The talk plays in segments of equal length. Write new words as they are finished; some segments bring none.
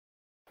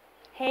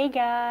Hey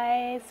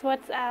guys,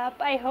 what's up?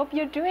 I hope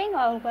you're doing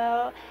all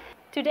well.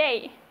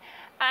 Today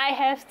I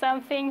have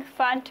something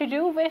fun to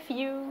do with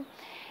you.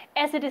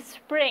 As it is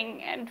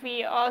spring and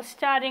we are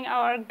starting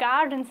our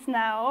gardens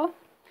now,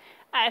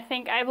 I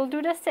think I will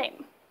do the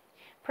same.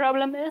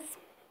 Problem is,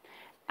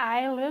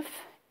 I live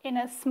in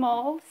a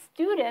small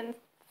student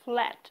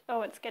flat.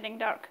 Oh, it's getting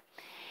dark.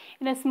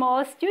 In a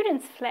small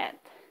student's flat.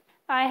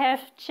 I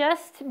have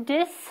just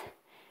this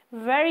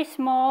very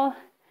small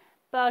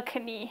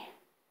balcony.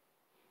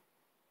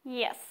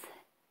 Yes,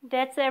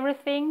 that's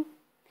everything.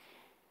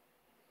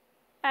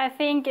 I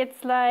think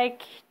it's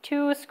like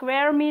 2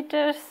 square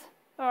meters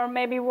or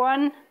maybe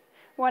one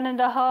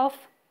and a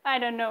half. I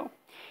don't know.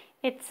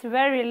 It's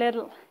very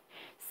little.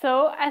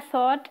 So I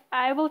thought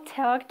I will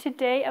talk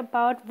today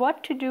about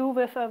what to do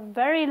with a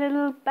very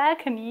little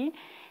balcony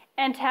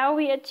and how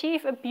we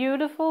achieve a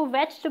beautiful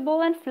vegetable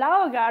and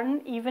flower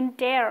garden even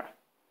there.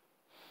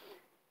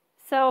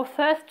 So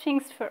first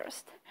things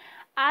first,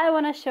 I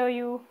want to show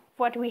you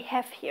what we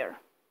have here.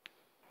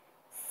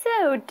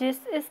 So this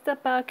is the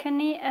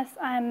balcony as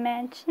I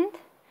mentioned.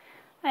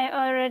 I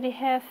already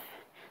have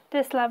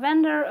this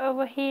lavender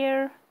over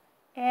here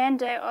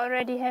and I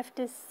already have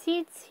the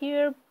seeds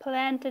here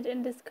planted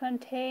in this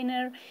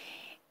container.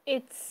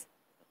 It's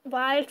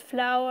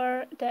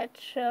wildflower that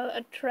shall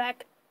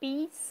attract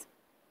bees.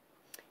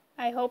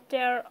 I hope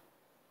they're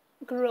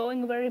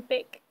growing very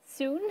big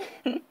soon.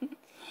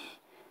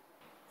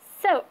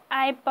 So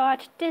I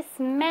bought this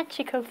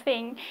magical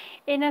thing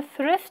in a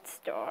thrift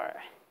store.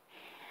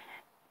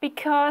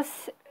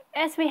 Because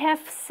as we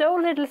have so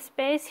little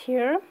space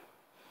here,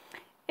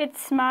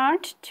 it's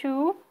smart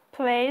to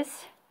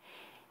place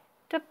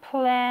the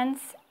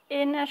plants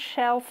in a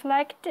shelf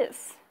like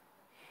this.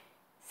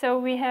 So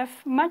we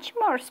have much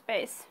more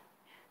space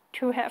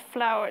to have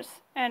flowers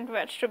and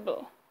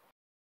vegetable.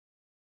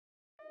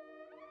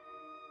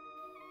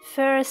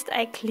 First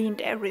I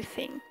cleaned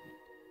everything.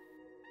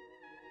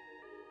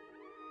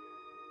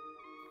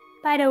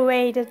 By the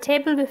way, the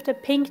table with the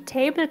pink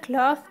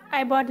tablecloth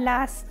I bought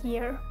last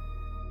year.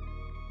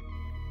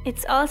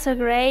 It's also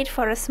great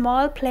for a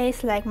small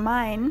place like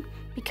mine,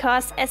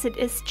 because as it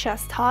is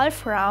just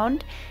half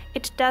round,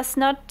 it does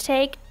not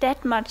take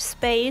that much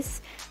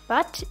space,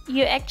 but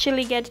you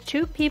actually get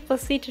 2 people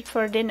seated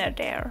for dinner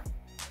there.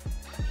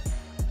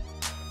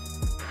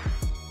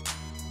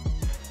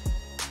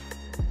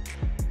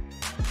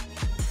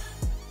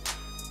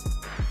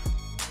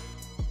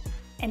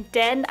 And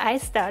then I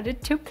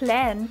started to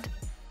plant.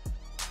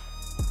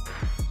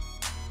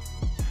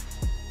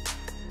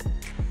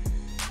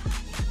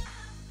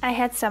 I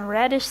had some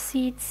radish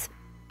seeds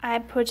I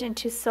put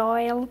into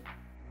soil.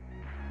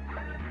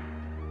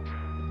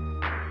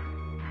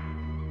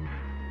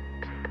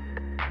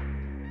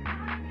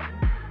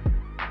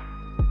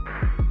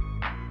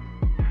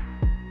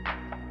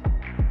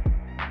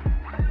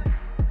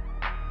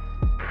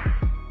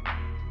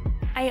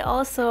 I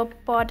also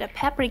bought a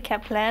paprika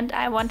plant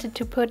I wanted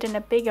to put in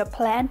a bigger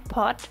plant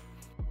pot.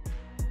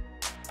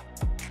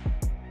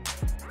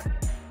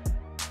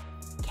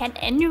 Can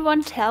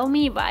anyone tell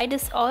me why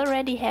this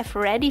already have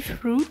ready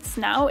fruits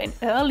now in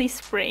early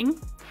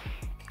spring?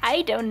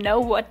 I don't know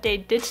what they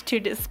did to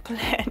this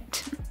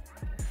plant.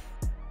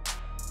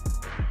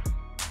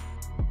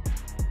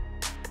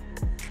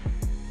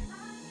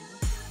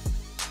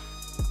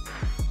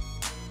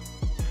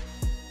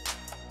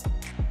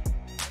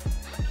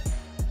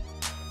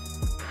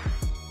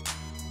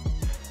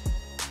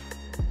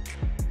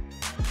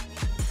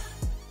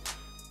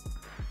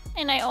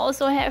 And I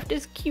also have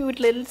this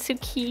cute little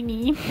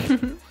zucchini.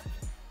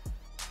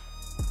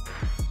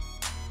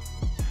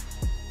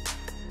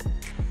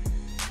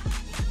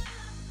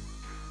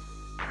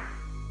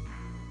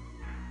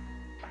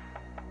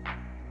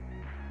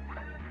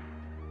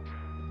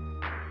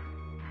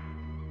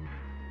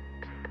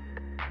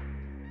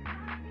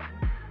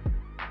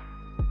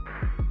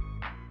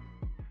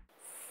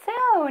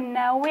 So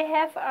now we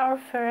have our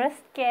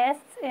first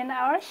guests in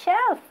our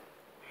shelf.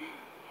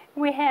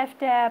 We have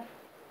the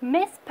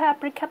Miss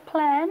Paprika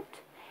plant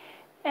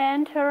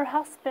and her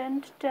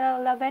husband, the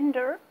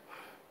lavender.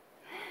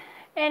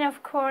 And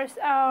of course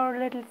our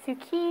little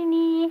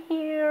zucchini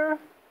here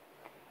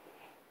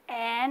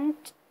and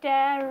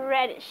the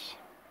radish.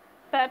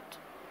 But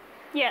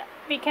yeah,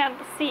 we can't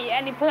see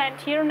any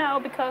plant here now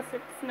because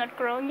it's not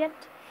growing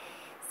yet.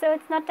 So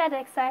it's not that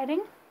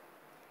exciting.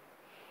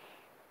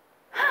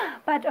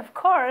 But of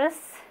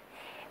course,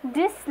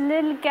 this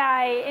little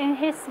guy in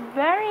his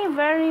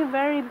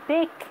very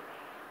big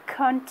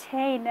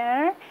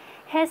container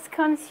has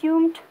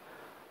consumed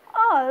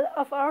all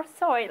of our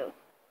soil.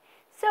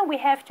 So we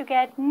have to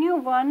get new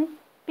one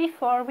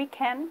before we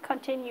can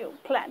continue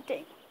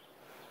planting.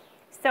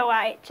 So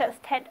I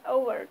just head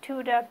over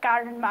to the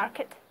garden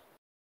market.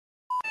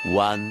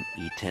 One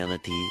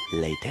eternity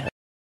later.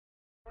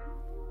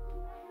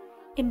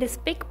 In this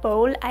big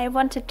bowl I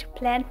wanted to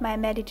plant my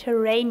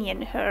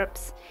Mediterranean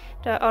herbs,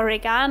 the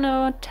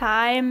oregano,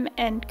 thyme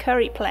and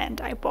curry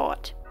plant I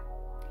bought.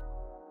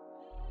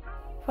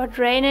 For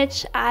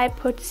drainage I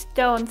put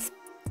stones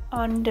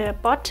on the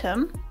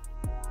bottom.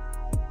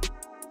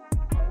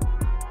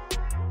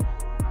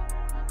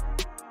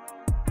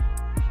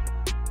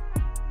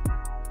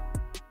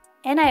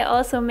 And I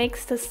also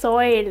mix the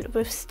soil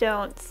with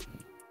stones.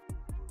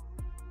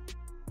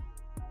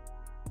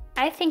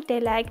 I think they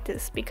like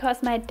this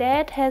because my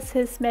dad has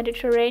his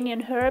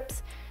Mediterranean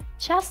herbs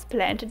just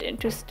planted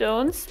into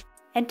stones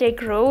and they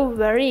grow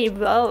very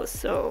well,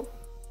 so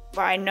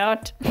why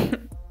not?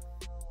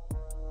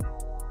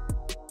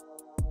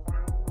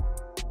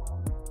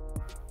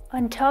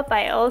 On top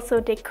I also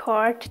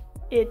decored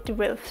it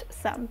with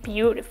some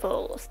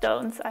beautiful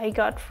stones I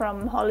got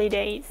from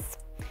holidays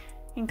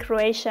in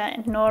Croatia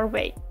and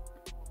Norway.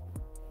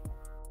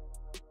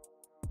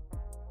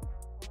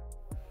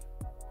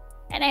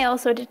 And I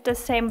also did the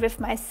same with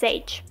my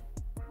sage.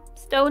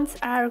 Stones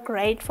are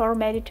great for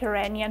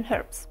Mediterranean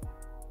herbs.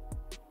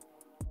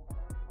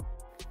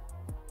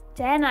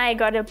 Then I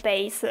got a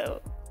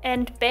basil.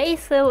 And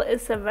basil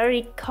is a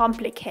very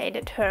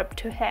complicated herb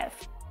to have.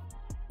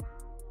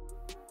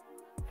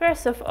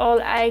 First of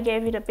all, I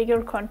gave it a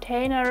bigger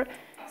container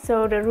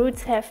so the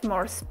roots have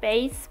more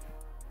space.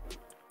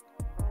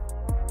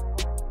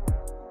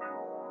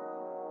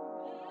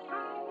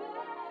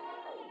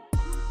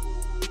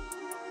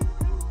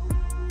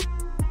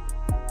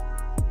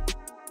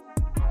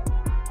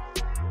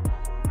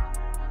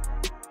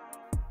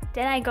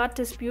 Then I got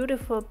this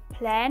beautiful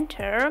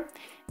planter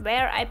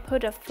where I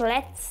put a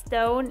flat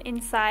stone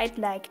inside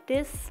like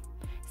this,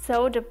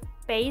 so the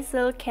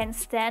basil can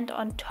stand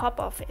on top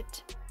of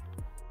it.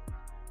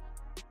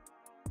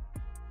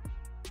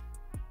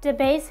 The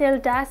basil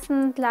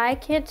doesn't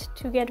like it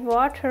to get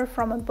water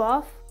from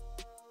above,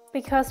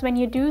 because when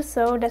you do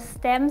so, the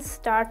stems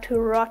start to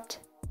rot.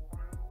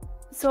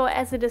 So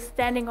as it is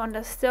standing on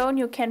the stone,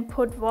 you can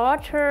put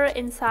water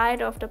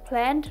inside of the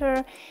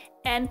planter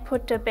and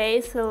put the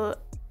basil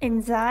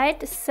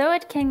inside so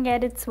it can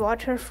get its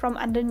water from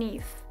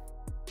underneath.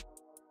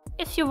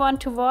 If you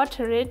want to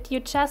water it, you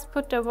just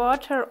put the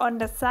water on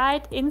the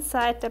side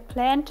inside the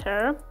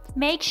planter.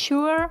 Make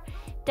sure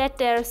that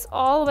there's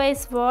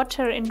always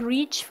water in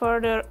reach for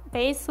the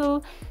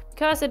basil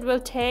because it will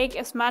take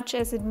as much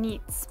as it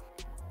needs.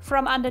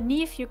 From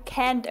underneath you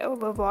can't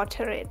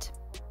overwater it.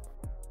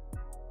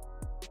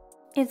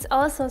 It's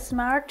also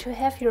smart to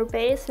have your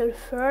basil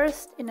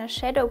first in a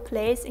shadow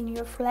place in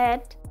your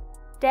flat,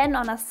 then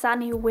on a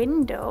sunny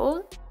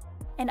window,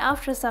 and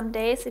after some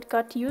days it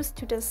got used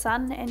to the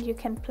sun and you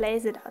can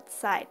place it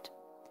outside.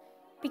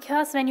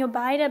 Because when you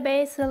buy the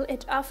basil,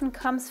 it often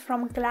comes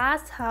from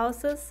glass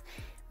houses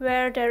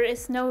where there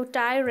is no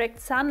direct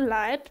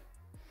sunlight,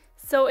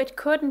 so it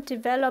couldn't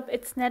develop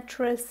its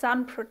natural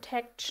sun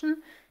protection,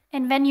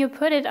 and when you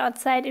put it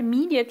outside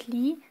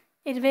immediately,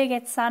 it will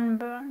get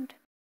sunburned.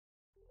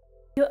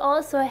 You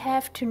also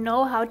have to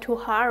know how to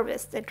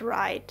harvest it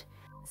right.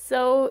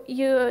 So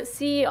you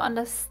see on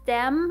the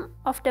stem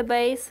of the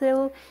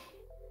basil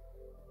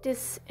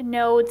these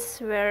nodes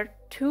where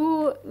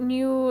two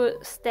new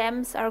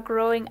stems are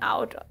growing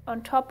out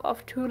on top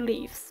of two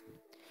leaves.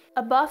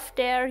 Above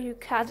there you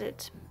cut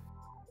it.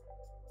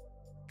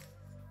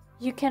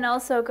 You can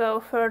also go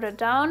further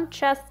down,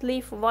 just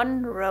leave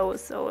one row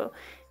so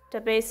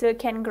the basil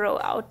can grow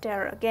out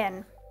there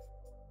again.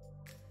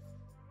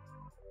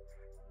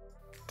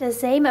 The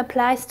same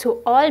applies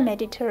to all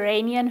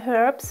Mediterranean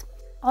herbs,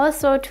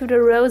 also to the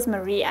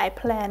rosemary I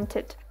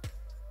planted.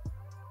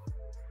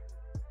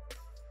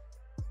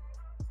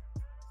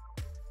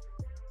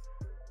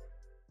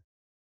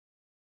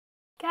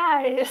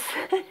 Guys,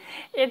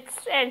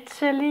 it's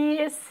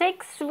actually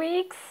 6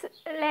 weeks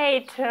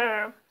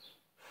later.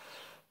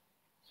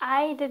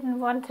 I didn't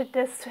want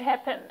this to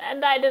happen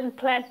and I didn't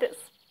plant this.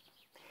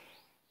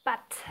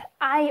 But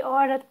I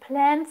ordered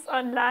plants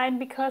online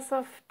because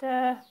of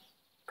the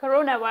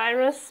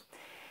coronavirus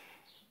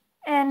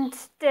and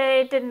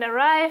they didn't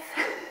arrive.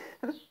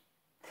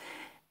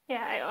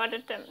 Yeah, I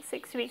ordered them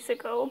 6 weeks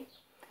ago.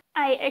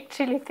 I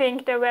actually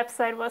think the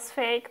website was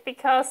fake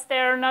because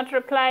they're not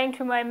replying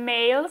to my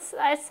mails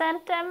I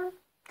sent them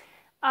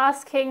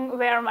asking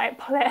where my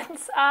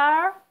plants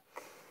are.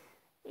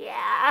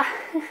 Yeah,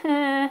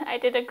 I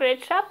did a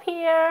great job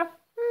here.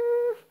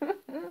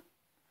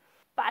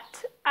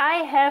 But I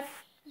have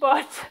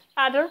bought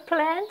other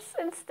plants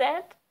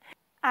instead.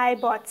 I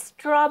bought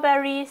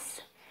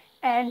strawberries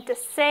and the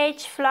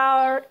sage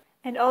flower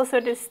and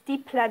also this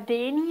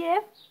dipladenie,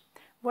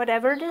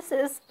 whatever this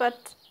is,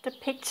 but the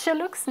picture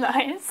looks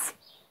nice.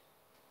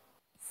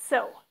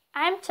 So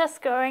I'm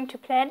just going to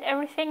plant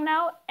everything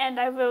now and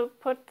I will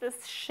put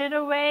this shit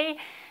away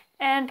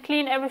and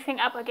clean everything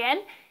up again.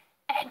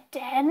 And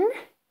then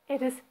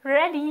it is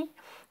ready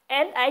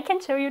and I can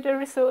show you the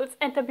results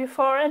and the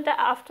before and the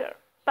after.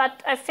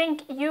 But I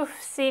think you've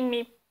seen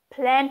me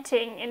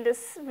planting in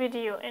this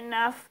video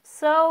enough,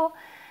 so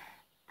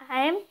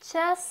I'm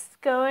just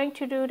going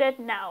to do that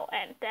now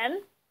and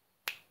then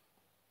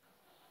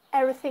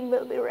everything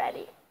will be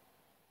ready.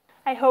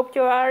 I hope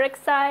you are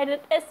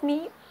excited as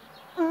me.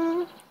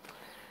 I'm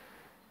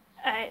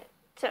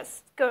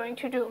just going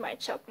to do my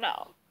job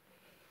now.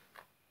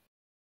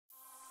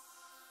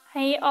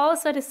 I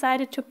also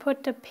decided to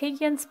put the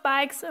pigeon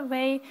spikes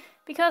away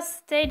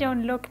because they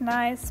don't look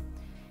nice.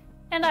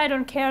 And I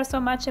don't care so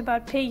much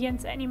about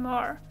pigeons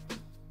anymore.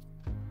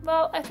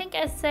 Well, I think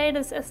I say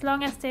this as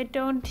long as they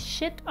don't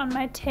shit on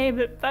my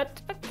table,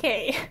 but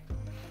okay.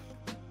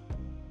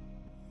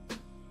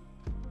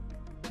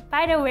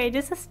 By the way,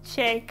 this is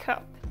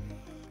Jacob.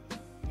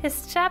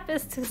 His job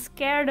is to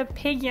scare the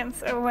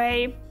pigeons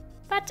away,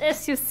 but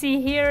as you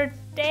see here,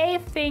 they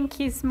think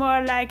he's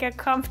more like a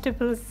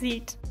comfortable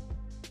seat.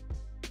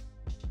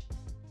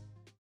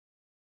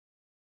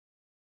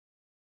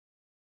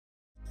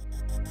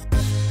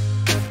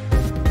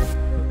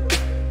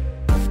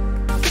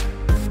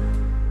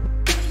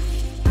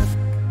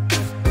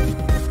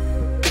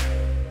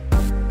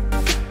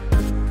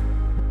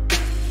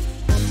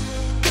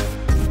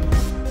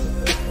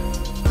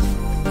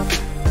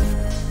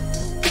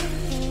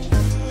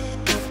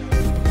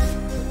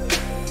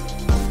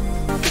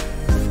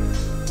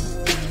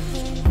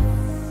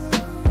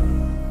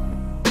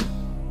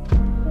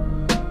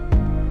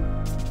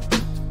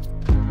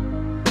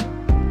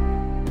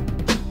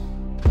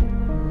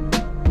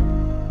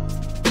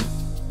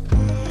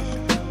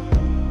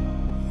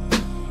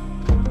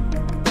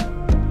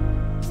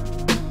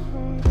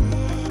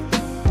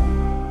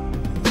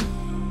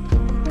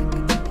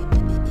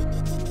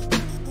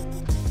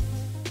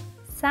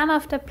 Some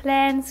of the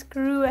plants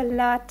grew a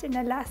lot in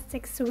the last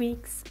 6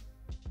 weeks.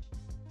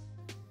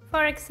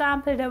 For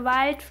example, the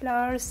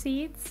wildflower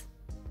seeds,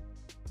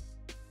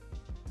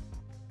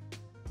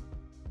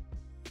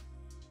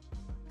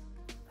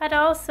 but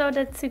also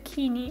the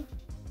zucchini.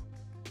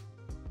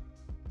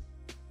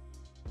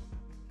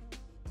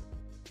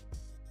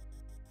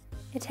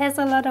 It has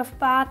a lot of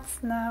buds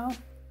now.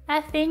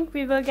 I think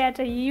we will get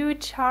a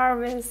huge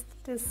harvest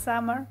this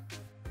summer.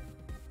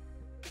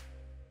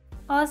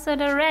 Also,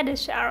 the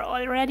radish are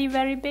already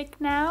very big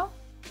now.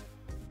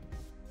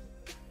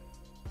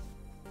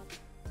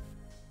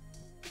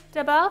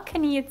 The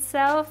balcony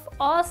itself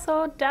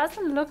also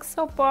doesn't look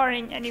so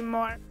boring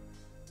anymore.